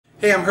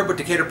Hey, I'm Herb with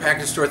Decatur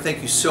Package Store.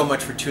 Thank you so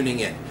much for tuning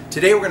in.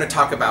 Today we're going to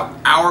talk about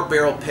our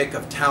barrel pick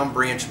of Town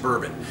Branch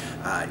Bourbon.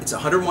 It's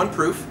 101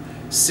 proof,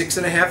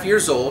 6.5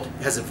 years old,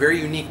 it has a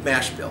very unique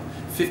mash bill.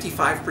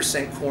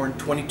 55% corn,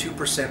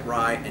 22%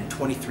 rye, and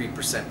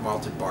 23%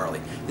 malted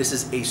barley. This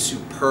is a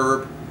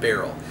superb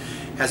barrel.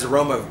 Has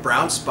aroma of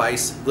brown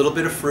spice, a little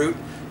bit of fruit,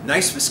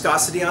 nice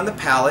viscosity on the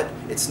palate.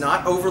 It's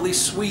not overly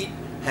sweet,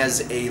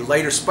 has a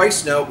lighter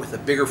spice note with a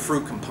bigger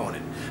fruit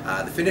component.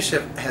 The finish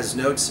has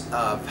notes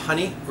of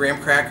honey, graham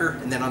cracker,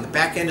 and then on the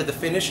back end of the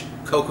finish,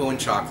 cocoa and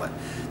chocolate.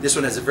 This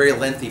one has a very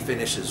lengthy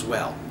finish as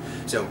well.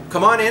 So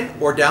come on in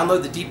or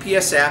download the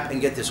DPS app and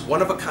get this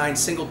one-of-a-kind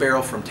single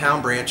barrel from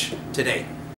Town Branch today.